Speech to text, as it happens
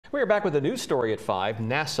We are back with a news story at 5.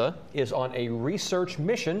 NASA is on a research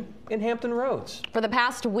mission in Hampton Roads. For the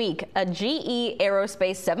past week, a GE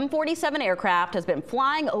Aerospace 747 aircraft has been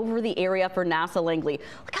flying over the area for NASA Langley.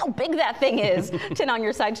 Look how big that thing is. 10 on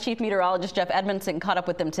your side's Chief Meteorologist Jeff Edmondson caught up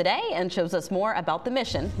with them today and shows us more about the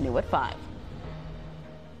mission, new at 5.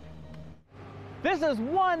 This is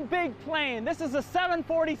one big plane. This is a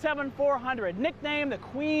 747-400, nicknamed the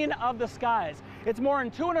Queen of the Skies. It's more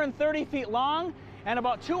than 230 feet long and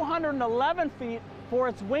about 211 feet for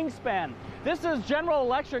its wingspan. This is General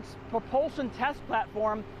Electric's propulsion test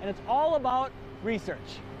platform, and it's all about research.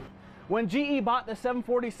 When GE bought the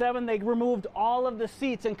 747, they removed all of the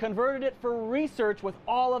seats and converted it for research with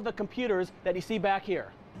all of the computers that you see back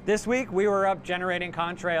here. This week we were up generating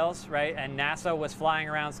contrails, right? And NASA was flying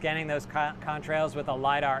around scanning those contrails with a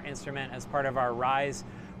LiDAR instrument as part of our RISE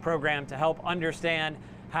program to help understand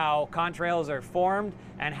how contrails are formed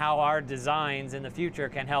and how our designs in the future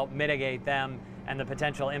can help mitigate them and the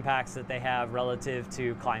potential impacts that they have relative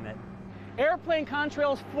to climate. Airplane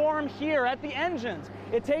contrails form here at the engines.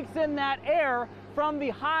 It takes in that air from the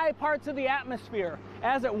high parts of the atmosphere.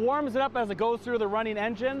 As it warms it up as it goes through the running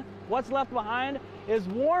engine, what's left behind is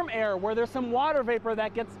warm air where there's some water vapor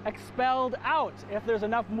that gets expelled out. If there's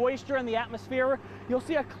enough moisture in the atmosphere, you'll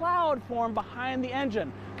see a cloud form behind the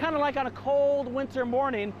engine, kind of like on a cold winter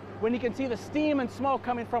morning when you can see the steam and smoke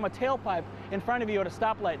coming from a tailpipe in front of you at a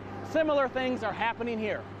stoplight. Similar things are happening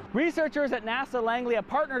here. Researchers at NASA Langley have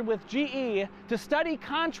partnered with GE to study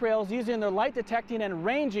contrails using their light detecting and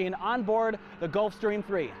ranging on board the Gulfstream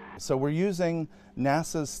 3. So we're using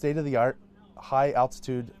NASA's state-of-the-art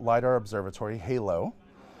high-altitude LiDAR observatory, HALO,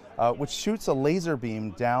 which shoots a laser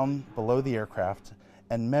beam down below the aircraft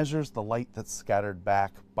and measures the light that's scattered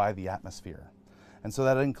back by the atmosphere. And so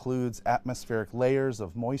that includes atmospheric layers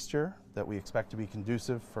of moisture that we expect to be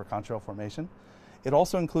conducive for contrail formation. It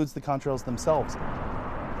also includes the contrails themselves.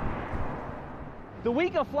 The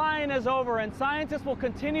week of flying is over, and scientists will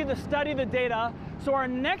continue to study the data so our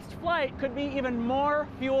next flight could be even more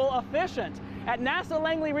fuel efficient. At NASA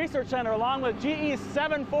Langley Research Center, along with GE's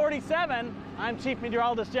 747, I'm Chief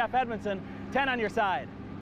Meteorologist Jeff Edmondson, 10 on your side.